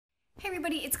Hey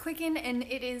everybody, it's Qqcknd and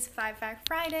it is 5 Fact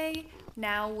Friday,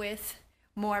 now with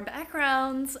more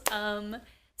backgrounds.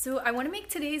 So I want to make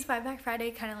today's 5 Fact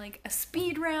Friday kind of like a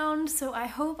speed round, so I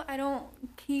hope I don't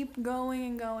keep going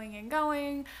and going and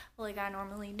going like I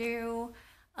normally do.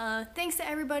 Thanks to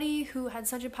everybody who had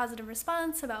such a positive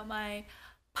response about my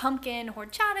pumpkin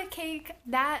horchata cake.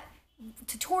 That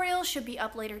tutorial should be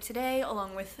up later today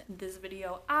along with this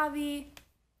video, Avi.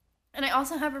 And I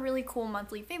also have a really cool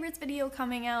monthly favorites video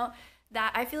coming out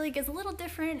that I feel like is a little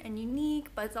different and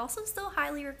unique, but it's also still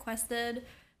highly requested.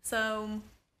 So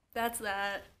that's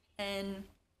that. And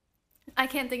I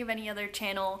can't think of any other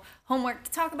channel homework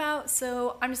to talk about,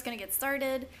 so I'm just gonna get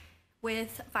started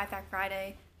with 5 Fact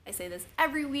Friday. I say this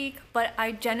every week, but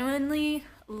I genuinely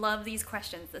love these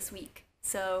questions this week.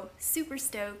 So super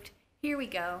stoked. Here we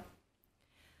go.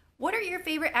 What are your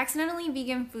favorite accidentally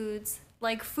vegan foods?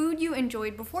 Like food you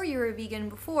enjoyed before you were vegan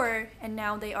before, and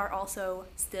now they are also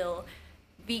still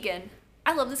vegan.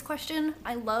 I love this question.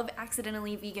 I love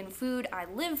accidentally vegan food. I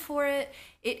live for it.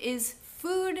 It is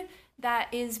food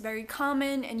that is very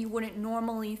common and you wouldn't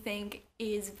normally think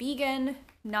is vegan,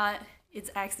 not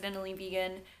it's accidentally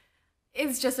vegan.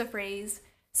 It's just a phrase.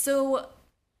 So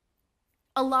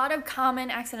a lot of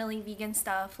common accidentally vegan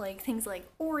stuff, like things like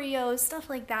Oreos, stuff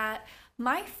like that.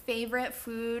 My favorite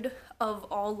food of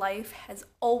all life has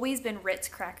always been Ritz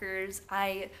crackers.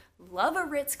 I love a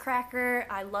Ritz cracker.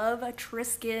 I love a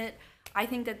Triscuit. I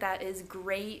think that that is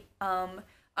great.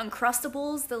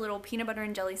 Uncrustables, the little peanut butter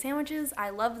and jelly sandwiches, I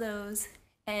love those.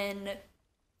 And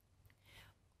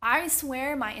I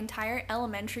swear my entire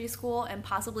elementary school and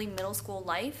possibly middle school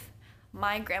life,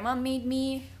 my grandma made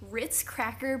me Ritz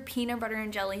cracker peanut butter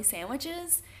and jelly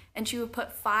sandwiches, and she would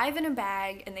put 5 in a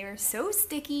bag, and they were so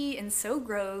sticky and so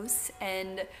gross,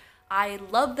 and I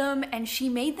loved them, and she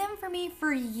made them for me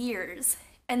for years.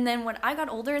 And then when I got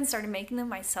older and started making them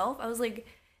myself, I was like,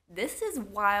 this is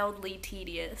wildly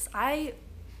tedious. I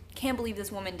can't believe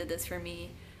this woman did this for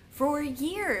me for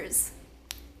years.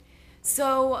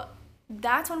 So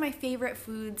that's one of my favorite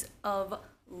foods of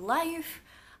life.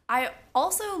 I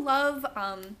also love,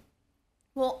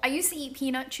 I used to eat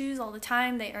peanut chews all the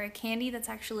time. They are a candy that's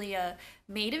actually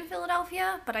made in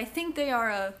Philadelphia, but I think they are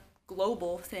a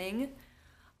global thing.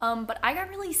 But I got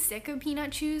really sick of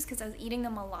peanut chews because I was eating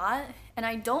them a lot, and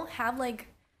I don't have like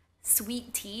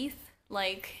sweet teeth.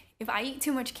 Like if I eat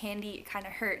too much candy, it kind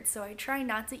of hurts. So I try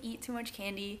not to eat too much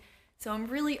candy. So I'm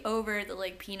really over the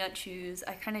like peanut chews.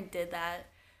 I kind of did that.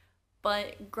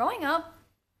 But growing up,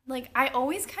 like I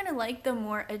always kind of liked the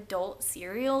more adult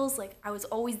cereals. Like I was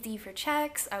always D for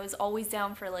Chex. I was always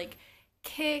down for like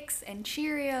Kix and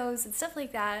Cheerios and stuff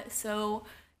like that. So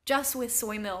just with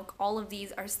soy milk, all of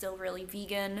these are still really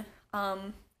vegan.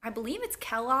 I believe it's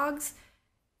Kellogg's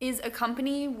is a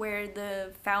company where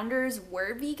the founders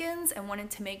were vegans and wanted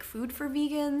to make food for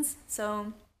vegans.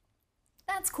 So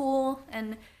that's cool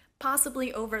and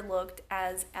possibly overlooked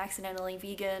as accidentally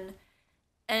vegan.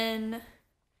 And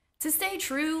to stay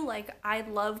true, like I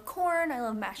love corn, I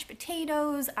love mashed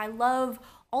potatoes, I love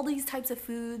all these types of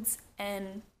foods.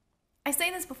 And I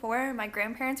say this before, my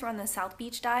grandparents were on the South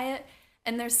Beach diet,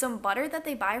 and there's some butter that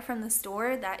they buy from the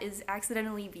store that is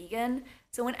accidentally vegan.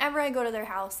 So whenever I go to their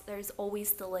house, there's always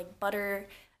still like butter,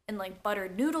 and like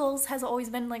buttered noodles has always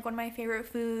been like one of my favorite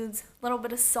foods. A little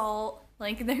bit of salt.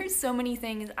 Like there's so many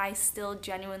things I still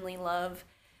genuinely love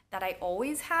that I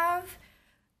always have,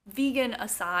 vegan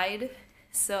aside.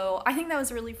 So I think that was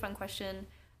a really fun question.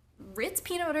 Ritz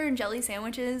peanut butter and jelly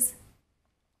sandwiches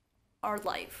are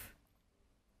life.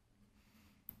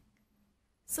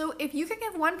 So if you could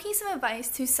give one piece of advice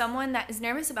to someone that is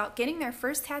nervous about getting their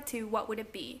first tattoo, what would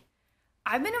it be?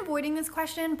 I've been avoiding this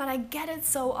question, but I get it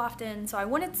so often, so I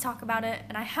wanted to talk about it,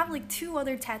 and I have like 2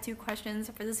 other tattoo questions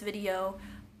for this video,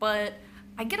 but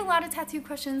I get a lot of tattoo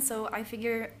questions, so I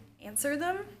figure answer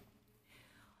them.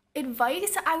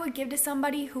 Advice I would give to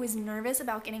somebody who is nervous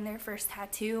about getting their first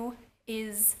tattoo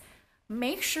is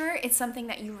make sure it's something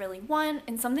that you really want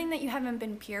and something that you haven't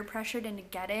been peer pressured into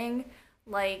getting,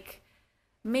 like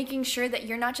making sure that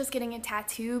you're not just getting a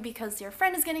tattoo because your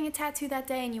friend is getting a tattoo that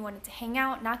day and you wanted to hang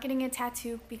out, not getting a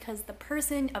tattoo because the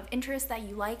person of interest that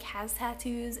you like has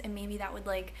tattoos and maybe that would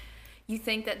like, you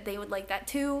think that they would like that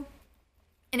too.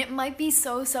 And it might be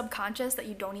so subconscious that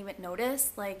you don't even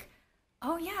notice, like,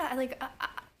 oh yeah, like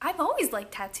I've always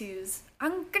liked tattoos.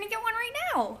 I'm gonna get one right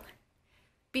now.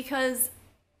 Because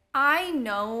I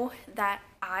know that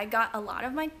I got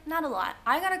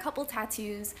I got a couple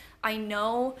tattoos I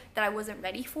know that I wasn't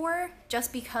ready for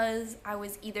just because I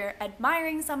was either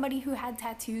admiring somebody who had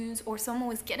tattoos or someone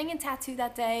was getting a tattoo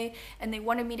that day and they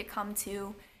wanted me to come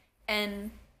to.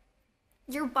 And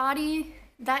your body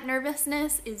that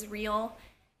nervousness is real.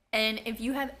 And if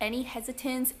you have any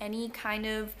hesitance, any kind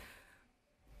of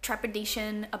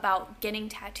trepidation about getting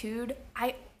tattooed,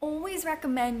 I always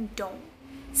recommend don't.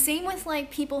 Same with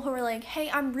like people who are like, hey,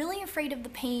 I'm really afraid of the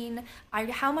pain.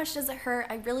 How much does it hurt?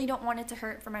 I really don't want it to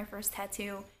hurt for my first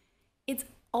tattoo. It's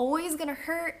always gonna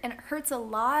hurt, and it hurts a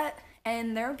lot.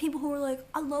 And there are people who are like,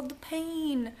 I love the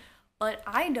pain, but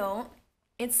I don't.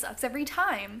 It sucks every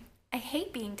time. I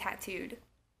hate being tattooed.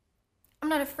 I'm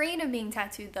not afraid of being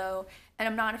tattooed though, and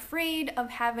I'm not afraid of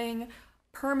having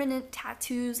permanent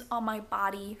tattoos on my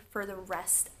body for the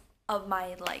rest of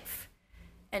my life.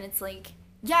 And it's like,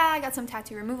 yeah, I got some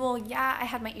tattoo removal, yeah, I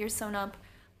had my ears sewn up,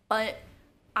 but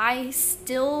I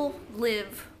still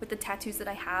live with the tattoos that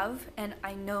I have, and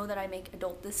I know that I make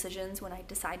adult decisions when I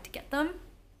decide to get them.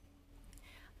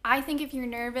 I think if you're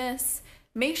nervous,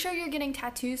 make sure you're getting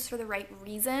tattoos for the right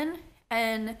reason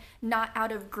and not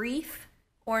out of grief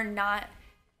or not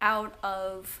out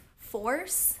of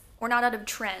force or not out of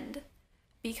trend.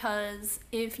 Because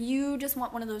if you just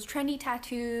want one of those trendy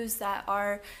tattoos that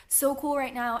are so cool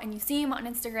right now and you see them on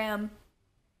Instagram,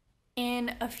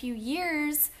 in a few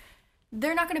years,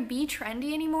 they're not going to be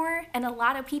trendy anymore, and a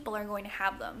lot of people are going to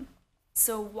have them.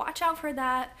 So watch out for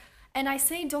that. And I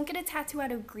say don't get a tattoo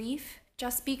out of grief,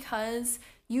 just because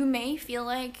you may feel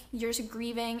like you're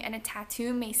grieving and a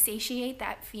tattoo may satiate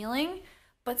that feeling,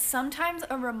 but sometimes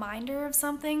a reminder of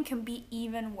something can be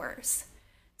even worse.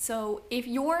 So if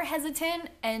you're hesitant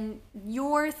and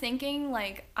you're thinking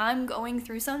like, I'm going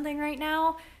through something right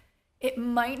now, it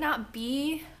might not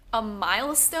be a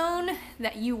milestone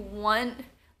that you want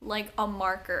like a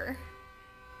marker.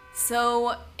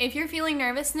 So if you're feeling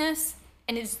nervousness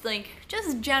and it's like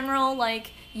just general,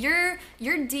 like you're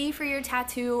D for your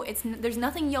tattoo, there's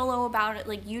nothing YOLO about it,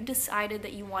 like you decided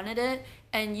that you wanted it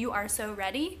and you are so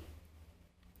ready,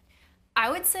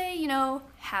 I would say,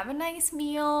 have a nice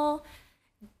meal,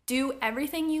 do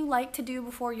everything you like to do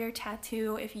before your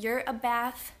tattoo. If you're a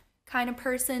bath kind of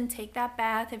person, take that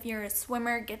bath. If you're a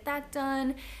swimmer, get that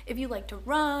done. If you like to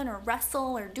run or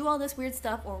wrestle or do all this weird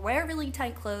stuff or wear really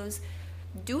tight clothes,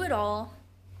 do it all.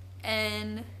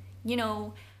 And,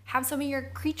 have some of your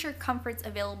creature comforts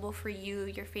available for you.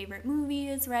 Your favorite movie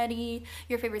is ready.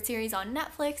 Your favorite series on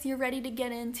Netflix you're ready to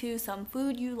get into. Some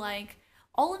food you like.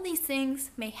 All of these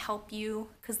things may help you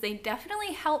because they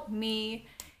definitely help me.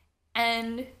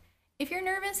 And if you're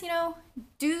nervous,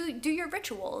 do your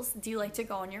rituals. Do you like to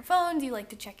go on your phone? Do you like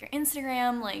to check your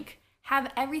Instagram? Like,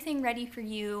 have everything ready for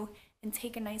you and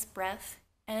take a nice breath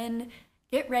and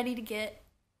get ready to get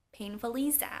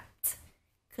painfully zapped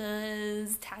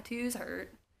because tattoos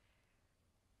hurt.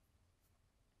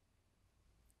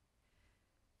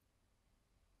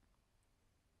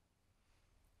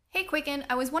 Hey Qqcknd,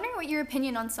 I was wondering what your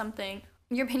opinion on something.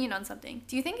 Do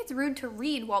you think it's rude to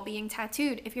read while being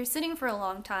tattooed if you're sitting for a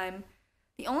long time?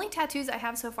 The only tattoos I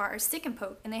have so far are stick and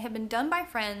poke, and they have been done by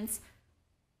friends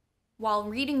while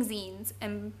reading zines,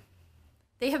 and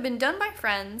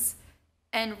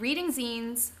reading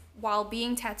zines while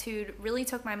being tattooed really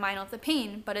took my mind off the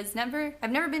pain, but I've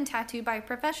never been tattooed by a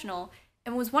professional,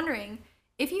 and was wondering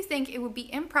if you think it would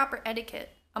be improper etiquette.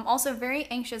 I'm also a very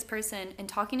anxious person, and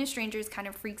talking to strangers kind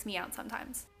of freaks me out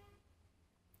sometimes.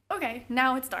 Okay,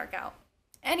 now it's dark out.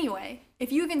 Anyway,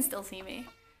 if you can still see me.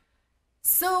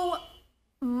 So,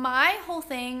 my whole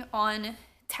thing on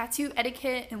tattoo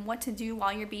etiquette and what to do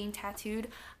while you're being tattooed,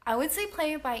 I would say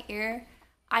play it by ear.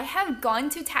 I have gone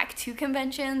to tattoo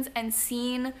conventions and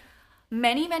seen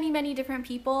many, many, many different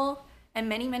people and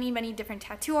many, many, many different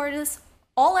tattoo artists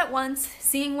all at once,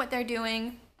 seeing what they're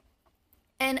doing.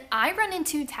 And I run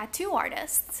into tattoo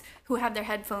artists who have their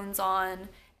headphones on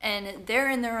and they're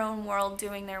in their own world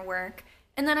doing their work.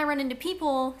 And then I run into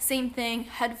people, same thing,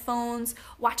 headphones,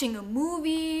 watching a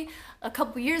movie, a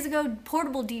couple years ago,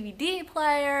 portable DVD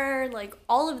player, like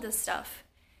all of this stuff.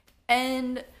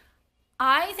 And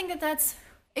I think that that's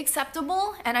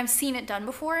acceptable and I've seen it done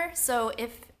before. So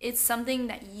if it's something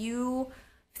that you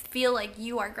feel like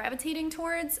you are gravitating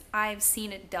towards, I've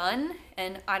seen it done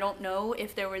and I don't know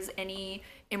if there was any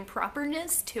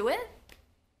improperness to it.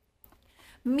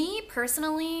 Me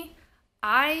personally,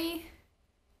 I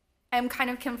am kind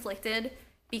of conflicted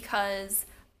because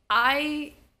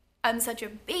I am such a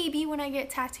baby when I get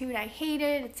tattooed. I hate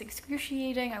it. It's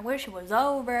excruciating. I wish it was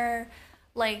over.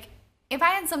 Like, if I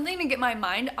had something to get my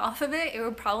mind off of it, it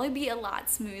would probably be a lot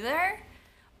smoother.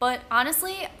 But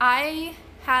honestly, I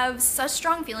have such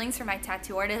strong feelings for my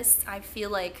tattoo artists. I feel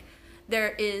like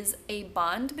there is a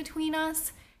bond between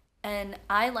us, and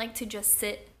I like to just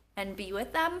sit and be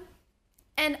with them.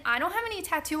 And I don't have any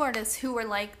tattoo artists who are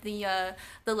like the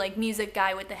like music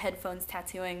guy with the headphones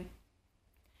tattooing.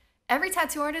 every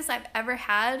tattoo artist I've ever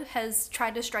had has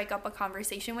tried to strike up a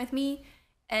conversation with me,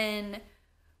 and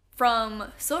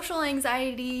from social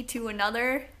anxiety to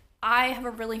another, I have a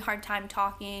really hard time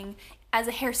talking. As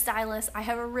a hairstylist, I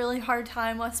have a really hard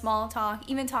time with small talk,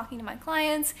 even talking to my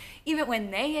clients. Even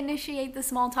when they initiate the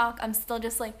small talk, I'm still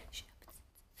just like,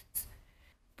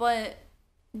 but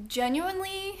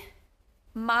genuinely,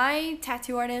 my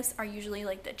tattoo artists are usually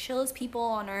like the chillest people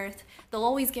on earth. They'll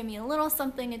always give me a little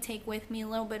something to take with me, a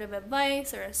little bit of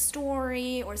advice or a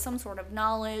story or some sort of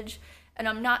knowledge. And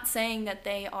I'm not saying that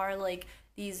they are like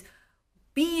these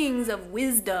beings of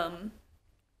wisdom,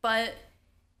 but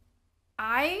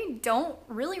I don't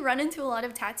really run into a lot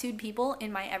of tattooed people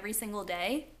in my every single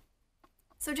day.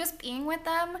 So just being with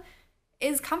them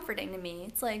is comforting to me.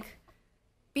 It's like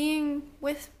being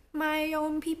with my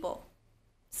own people.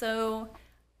 So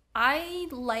I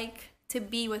like to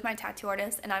be with my tattoo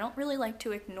artists, and I don't really like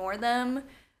to ignore them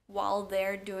while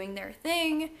they're doing their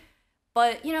thing.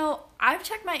 But, you know, I've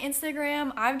checked my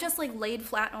Instagram. I've just like laid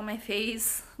flat on my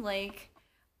face. Like,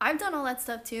 I've done all that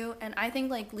stuff too, and I think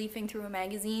like leafing through a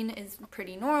magazine is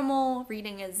pretty normal.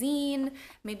 Reading a zine,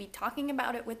 maybe talking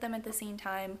about it with them at the same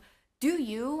time. Do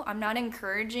you? I'm not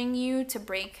encouraging you to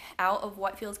break out of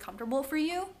what feels comfortable for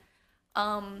you.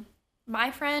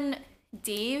 My friend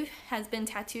Dave has been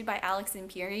tattooed by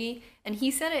Enquiry, and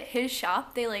he said at his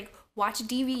shop they like watch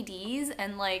DVDs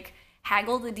and like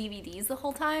haggle the DVDs the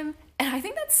whole time, and I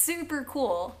think that's super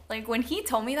cool. Like when he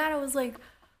told me that, I was like,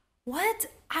 what?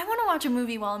 I want to watch a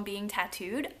movie while I'm being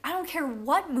tattooed. I don't care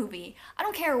what movie. I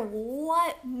don't care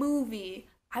what movie.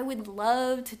 I would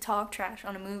love to talk trash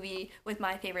on a movie with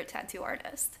my favorite tattoo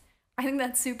artist. I think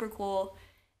that's super cool.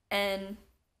 And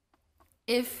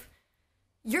if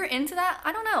you're into that,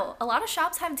 I don't know. A lot of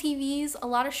shops have TVs. A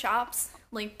lot of shops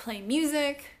like play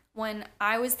music. When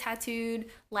I was tattooed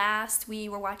last, we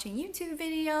were watching YouTube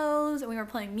videos and we were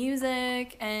playing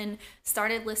music and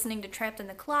started listening to Trapped in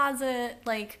the Closet.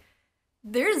 Like,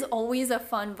 there's always a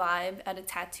fun vibe at a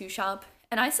tattoo shop.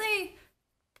 And I say,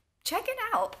 check it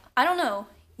out. I don't know.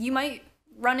 You might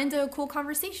run into a cool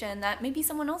conversation that maybe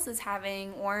someone else is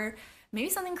having, or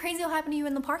maybe something crazy will happen to you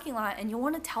in the parking lot and you'll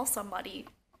want to tell somebody.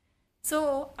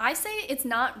 So I say it's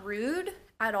not rude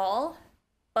at all,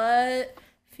 but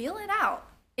feel it out.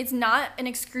 It's not an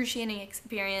excruciating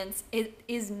experience. It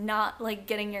is not like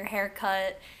getting your hair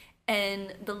cut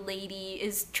and the lady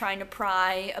is trying to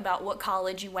pry about what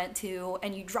college you went to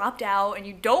and you dropped out and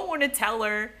you don't want to tell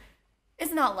her.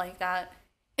 It's not like that.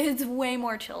 It's way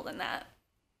more chill than that.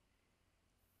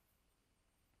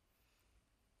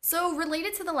 So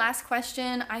related to the last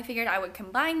question, I figured I would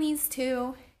combine these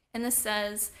two. And this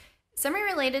says,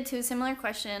 semi-related to a similar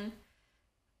question,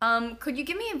 could you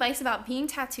give me advice about being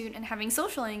tattooed and having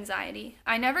social anxiety?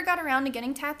 I never got around to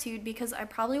getting tattooed because I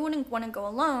probably wouldn't want to go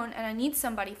alone and I need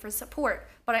somebody for support,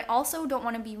 but I also don't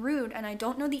want to be rude and I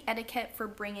don't know the etiquette for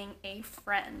bringing a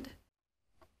friend.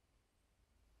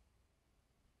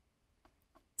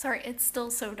 Sorry, it's still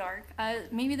so dark.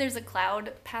 Maybe there's a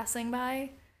cloud passing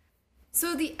by.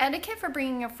 So the etiquette for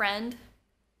bringing a friend,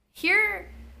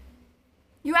 here,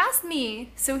 you asked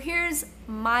me, so here's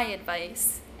my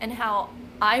advice and how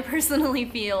I personally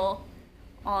feel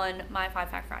on my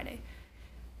 5-Fact Friday.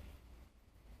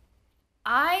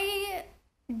 I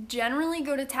generally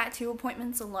go to tattoo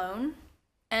appointments alone,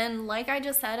 and like I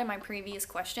just said in my previous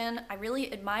question, I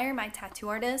really admire my tattoo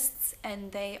artists,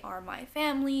 and they are my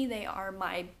family, they are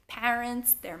my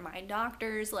parents, they're my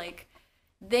doctors, like,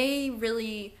 they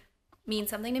really mean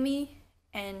something to me,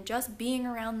 and just being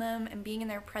around them and being in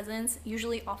their presence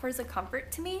usually offers a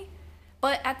comfort to me.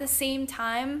 But at the same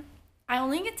time, I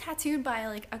only get tattooed by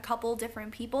like a couple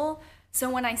different people, so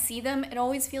when I see them, it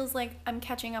always feels like I'm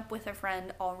catching up with a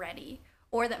friend already,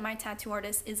 or that my tattoo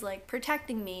artist is like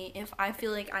protecting me if I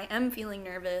feel like I am feeling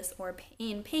nervous or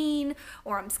in pain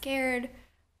or I'm scared.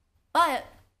 But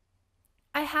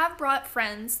I have brought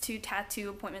friends to tattoo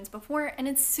appointments before, and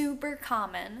it's super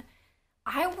common.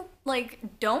 I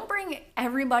like don't bring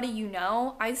everybody you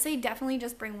know. I say definitely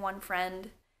just bring one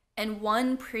friend and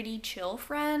one pretty chill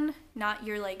friend, not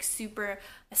your like super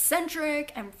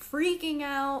eccentric and freaking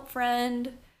out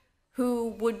friend who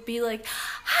would be like,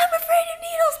 I'm afraid of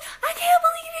needles, I can't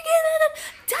believe you get that,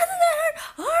 doesn't that hurt,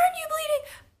 aren't you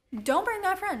bleeding? Don't bring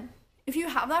that friend. If you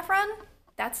have that friend,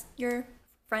 that's your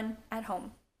friend at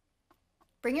home.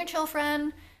 Bring your chill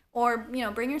friend, or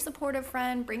bring your supportive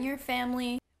friend, bring your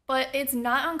family. But it's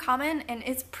not uncommon and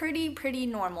it's pretty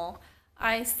normal.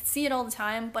 I see it all the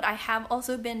time, but I have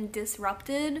also been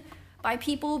disrupted by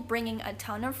people bringing a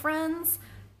ton of friends,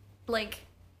 like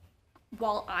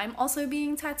while I'm also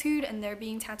being tattooed and they're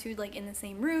being tattooed like in the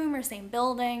same room or same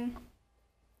building.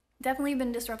 Definitely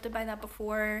been disrupted by that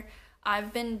before.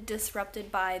 I've been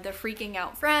disrupted by the freaking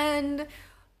out friend,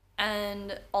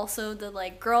 and also the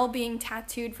like girl being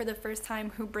tattooed for the first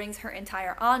time who brings her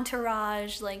entire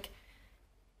entourage. Like,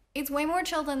 it's way more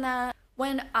chill than that.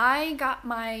 When I got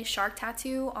my shark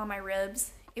tattoo on my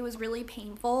ribs, it was really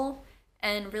painful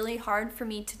and really hard for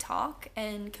me to talk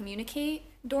and communicate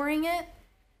during it.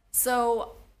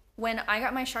 So when I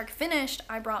got my shark finished,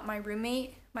 I brought my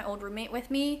roommate, my old roommate,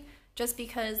 with me, just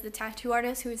because the tattoo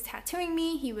artist who was tattooing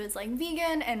me, he was like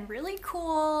vegan and really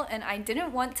cool, and I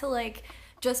didn't want to like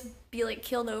just be like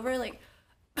keeled over like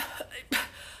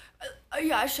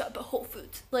yeah, I shop at Whole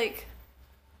Foods. Like,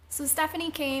 so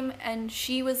Stephanie came and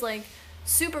she was like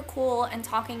super cool and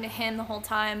talking to him the whole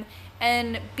time,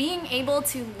 and being able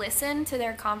to listen to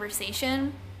their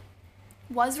conversation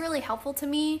was really helpful to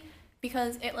me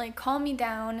because it like calmed me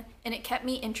down and it kept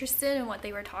me interested in what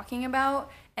they were talking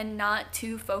about and not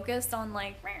too focused on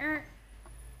like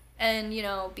and, you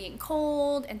know, being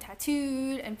cold and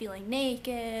tattooed and feeling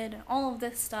naked and all of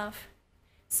this stuff.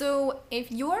 So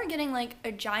if you're getting like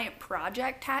a giant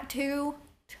project tattoo,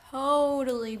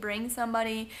 totally bring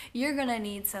somebody. You're gonna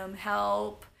need some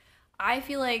help. I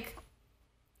feel like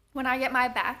when I get my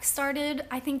back started,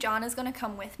 I think John is gonna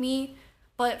come with me.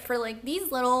 But for like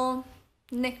these little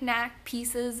knick-knack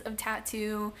pieces of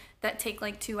tattoo that take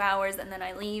like 2 hours and then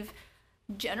I leave,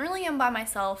 generally I'm by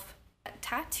myself.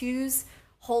 Tattoos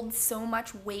hold so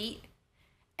much weight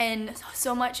and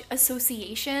so much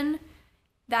association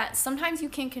that sometimes you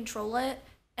can't control it,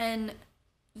 and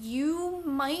you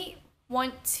might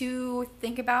want to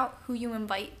think about who you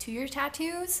invite to your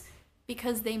tattoos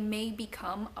because they may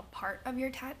become a part of your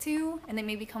tattoo and they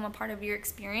may become a part of your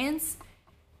experience.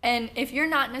 And if you're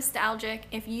not nostalgic,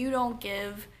 if you don't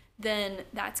give, then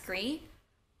that's great.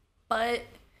 But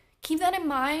keep that in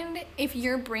mind if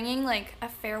you're bringing like a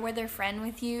fair weather friend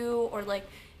with you, or like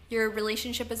your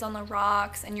relationship is on the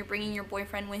rocks and you're bringing your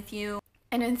boyfriend with you,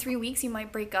 and in 3 weeks you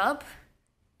might break up.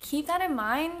 Keep that in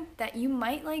mind that you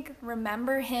might like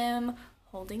remember him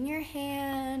holding your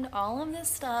hand, all of this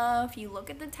stuff. You look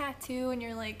at the tattoo and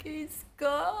you're like, it's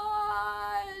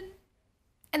gone.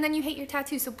 And then you hate your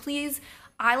tattoo. So please,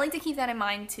 I like to keep that in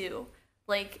mind too.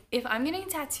 Like, if I'm getting a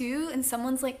tattoo and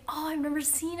someone's like, oh, I've never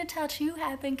seen a tattoo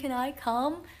happen, can I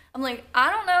come? I'm like,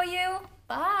 I don't know you.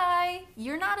 Bye.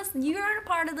 You're not a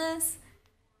part of this.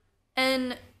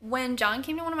 And when John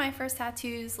came to one of my first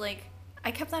tattoos, like,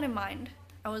 I kept that in mind.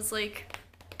 I was like,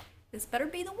 this better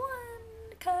be the one,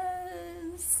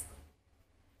 because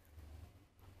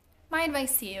my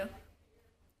advice to you.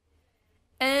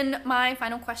 And my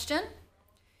final question: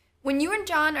 when you and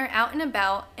John are out and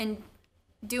about and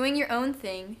doing your own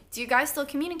thing, do you guys still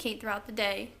communicate throughout the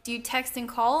day? Do you text and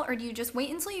call, or do you just wait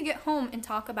until you get home and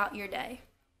talk about your day?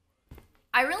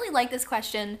 I really like this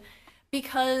question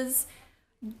because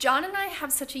John and I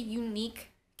have such a unique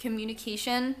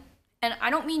communication. And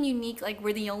I don't mean unique like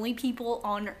we're the only people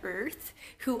on earth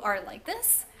who are like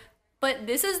this, but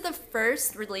this is the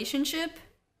first relationship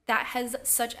that has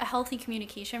such a healthy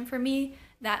communication for me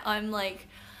that I'm like,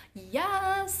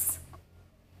 yes.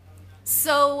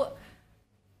 So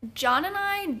John and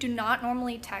I do not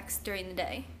normally text during the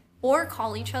day or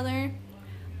call each other.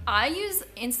 I use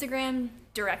Instagram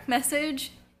direct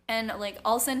message, and like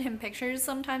I'll send him pictures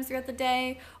sometimes throughout the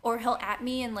day, or he'll at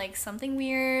me in like something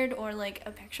weird or like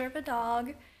a picture of a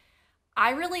dog. I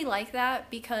really like that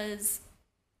because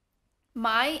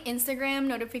my Instagram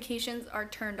notifications are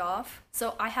turned off.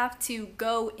 So I have to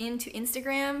go into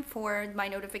Instagram for my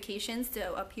notifications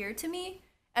to appear to me,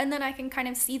 and then I can kind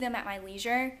of see them at my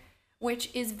leisure, which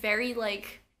is very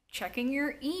like checking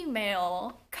your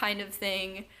email kind of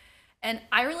thing. And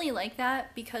I really like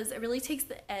that because it really takes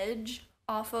the edge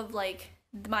off of like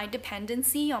my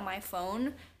dependency on my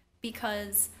phone,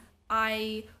 because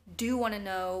I do want to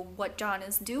know what John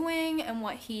is doing and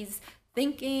what he's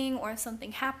thinking, or if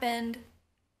something happened.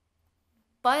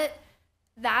 But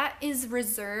that is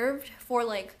reserved for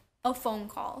like a phone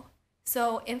call.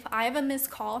 So if I have a missed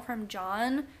call from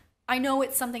John, I know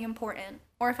it's something important.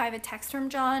 Or if I have a text from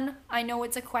John, I know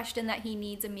it's a question that he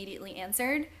needs immediately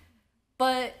answered.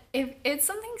 But if it's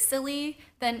something silly,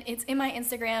 then it's in my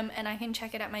Instagram and I can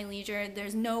check it at my leisure.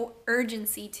 There's no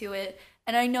urgency to it,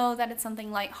 and I know that it's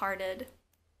something lighthearted.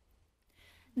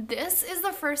 This is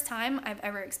the first time I've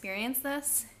ever experienced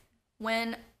this.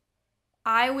 When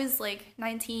I was like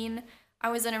 19, I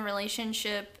was in a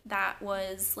relationship that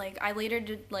was like, I later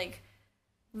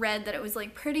read that it was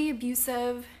like pretty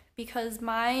abusive, because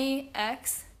my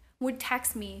ex would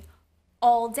text me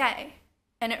all day.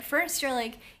 And at first you're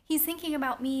like, he's thinking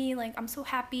about me, like, I'm so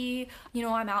happy, you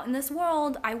know, I'm out in this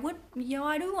world. I would, you know,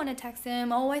 I do want to text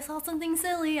him. Oh, I saw something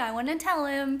silly. I want to tell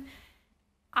him.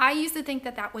 I used to think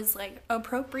that that was like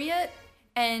appropriate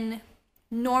and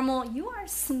normal. You are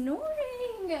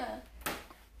snoring.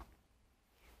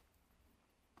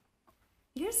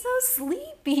 You're so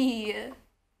sleepy.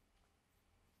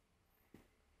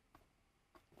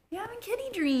 You're having kitty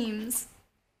dreams.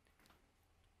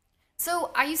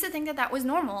 So I used to think that that was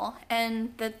normal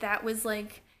and that that was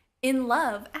like in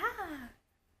love.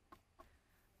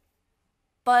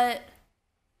 But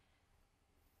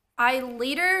I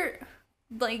later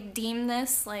like deemed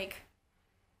this like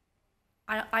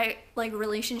I like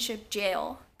relationship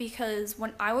jail, because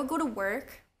when I would go to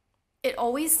work, it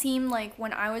always seemed like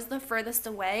when I was the furthest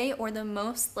away or the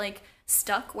most like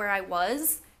stuck where I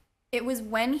was, it was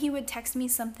when he would text me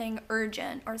something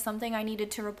urgent or something I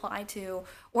needed to reply to,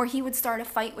 or he would start a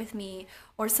fight with me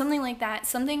or something like that.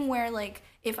 Something where like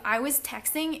if I was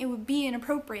texting, it would be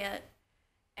inappropriate.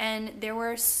 And there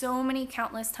were so many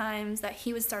countless times that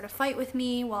he would start a fight with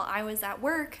me while I was at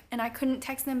work and I couldn't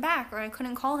text him back or I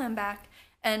couldn't call him back.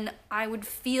 And I would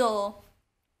feel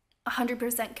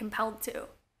 100% compelled to.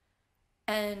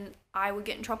 And I would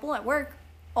get in trouble at work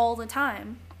all the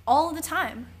time.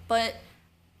 But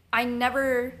I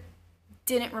never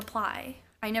didn't reply.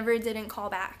 I never didn't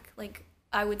call back. Like,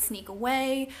 I would sneak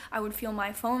away, I would feel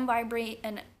my phone vibrate,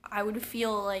 and I would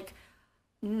feel like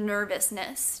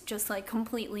nervousness just like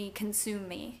completely consume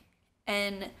me.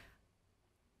 And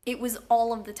it was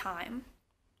all of the time.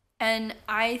 And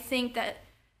I think that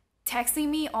texting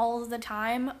me all of the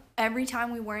time, every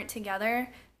time we weren't together,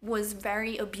 was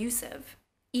very abusive.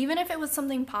 Even if it was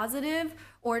something positive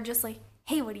or just like,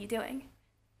 hey, what are you doing?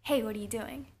 Hey, what are you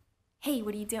doing? Hey,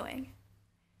 what are you doing?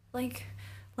 Like,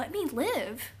 let me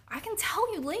live. I can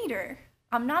tell you later.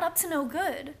 I'm not up to no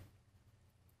good.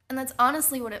 And that's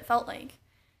honestly what it felt like.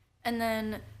 And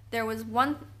then there was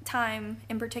one time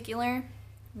in particular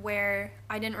where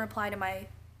I didn't reply to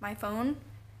my phone,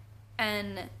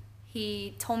 and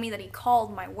he told me that he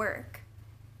called my work.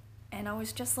 And I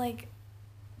was just like,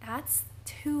 that's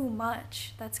too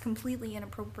much. That's completely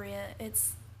inappropriate.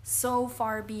 It's so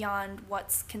far beyond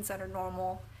what's considered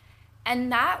normal.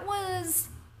 And that was,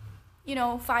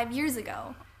 5 years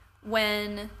ago,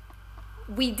 when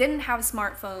we didn't have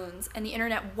smartphones and the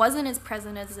internet wasn't as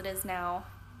present as it is now.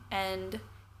 And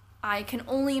I can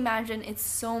only imagine it's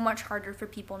so much harder for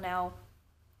people now,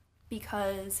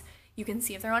 because you can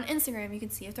see if they're on Instagram, you can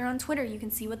see if they're on Twitter, you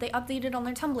can see what they updated on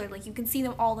their Tumblr, like you can see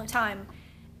them all the time.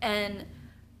 And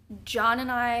John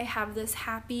and I have this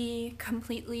happy,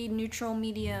 completely neutral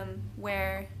medium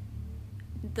where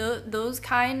those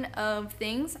kind of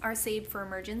things are saved for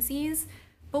emergencies,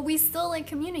 but we still like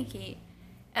communicate.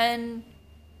 And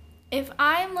if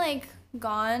I'm like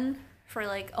gone for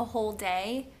like a whole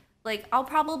day, like I'll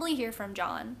probably hear from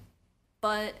John.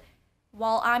 But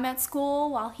while I'm at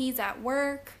school, while he's at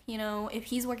work, if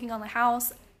he's working on the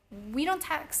house, we don't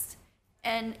text.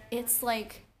 And it's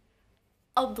like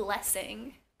a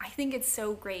blessing. I think it's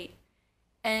so great.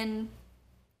 And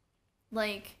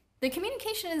like the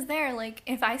communication is there. Like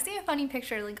if I see a funny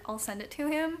picture, like I'll send it to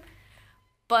him.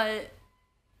 But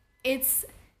it's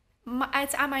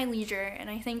at my leisure, and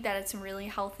I think that it's really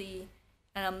healthy,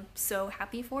 and I'm so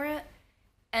happy for it.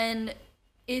 And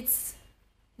it's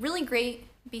really great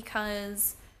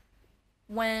because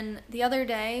the other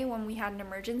day when we had an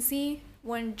emergency,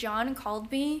 when John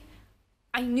called me,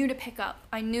 I knew to pick up.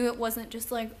 I knew it wasn't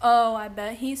just like, oh, I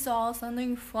bet he saw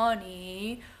something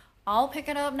funny, I'll pick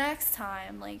it up next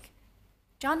time. Like,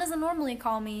 John doesn't normally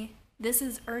call me. This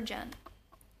is urgent.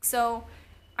 So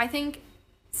I think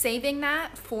saving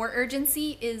that for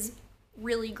urgency is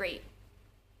really great.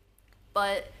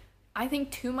 But I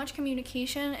think too much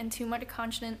communication and too much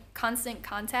constant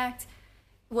contact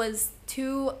was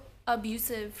too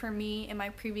abusive for me in my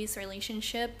previous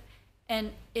relationship,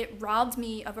 and it robbed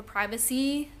me of a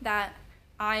privacy that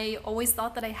I always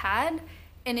thought that I had,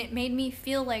 and it made me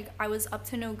feel like I was up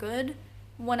to no good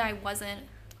when I wasn't.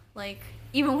 Like,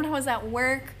 even when I was at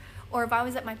work or if I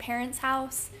was at my parents'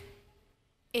 house,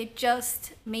 it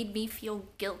just made me feel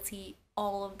guilty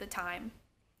all of the time.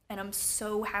 And I'm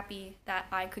so happy that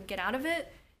I could get out of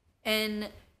it and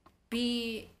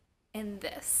be in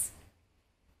this.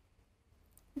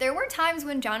 There were times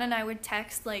when John and I would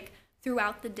text like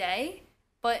throughout the day,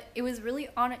 but it was really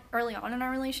early on in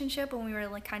our relationship when we were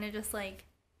like kind of just like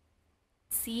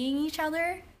seeing each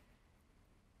other.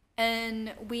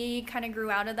 And we kind of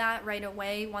grew out of that right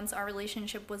away once our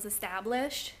relationship was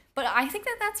established. But I think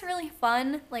that that's really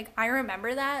fun. Like, I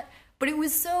remember that, but it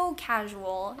was so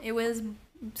casual. It was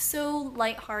so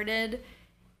lighthearted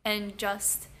and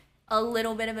just a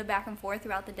little bit of a back and forth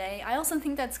throughout the day. I also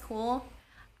think that's cool.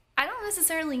 I don't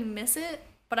necessarily miss it,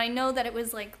 but I know that it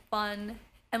was like fun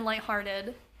and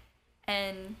lighthearted.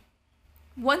 And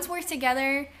once we're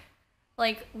together,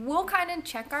 like we'll kind of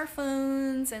check our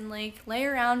phones and like lay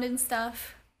around and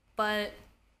stuff. But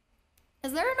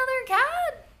is there another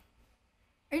cat?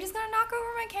 Are you just gonna knock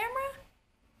over my camera?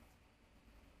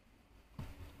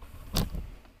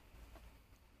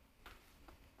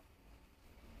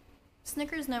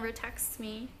 Snickers never texts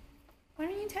me. Why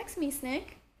don't you text me,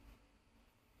 Snick?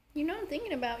 You know I'm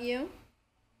thinking about you.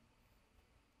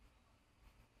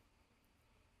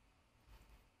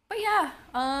 But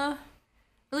yeah,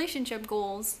 relationship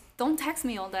goals. Don't text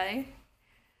me all day.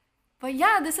 But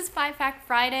yeah, this is 5 Fact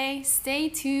Friday. Stay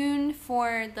tuned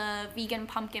for the vegan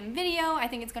pumpkin video. I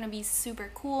think it's gonna be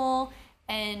super cool.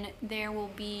 And there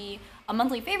will be a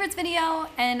monthly favorites video.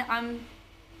 And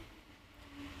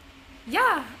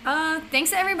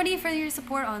thanks to everybody for your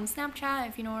support on Snapchat,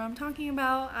 if you know what I'm talking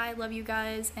about. I love you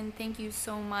guys and thank you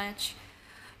so much.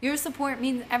 Your support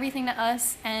means everything to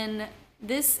us, and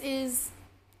this is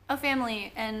a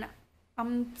family and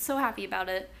I'm so happy about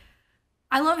it.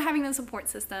 I love having the support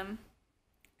system.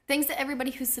 Thanks to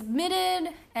everybody who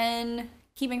submitted and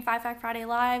keeping 5 Fact Friday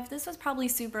alive. This was probably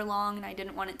super long and I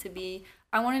didn't want it to be.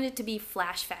 I wanted it to be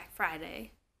Flash Fact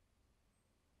Friday.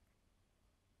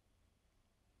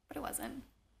 But it wasn't.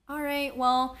 All right,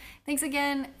 well, thanks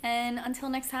again, and until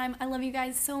next time, I love you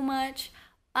guys so much.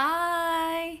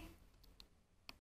 Bye!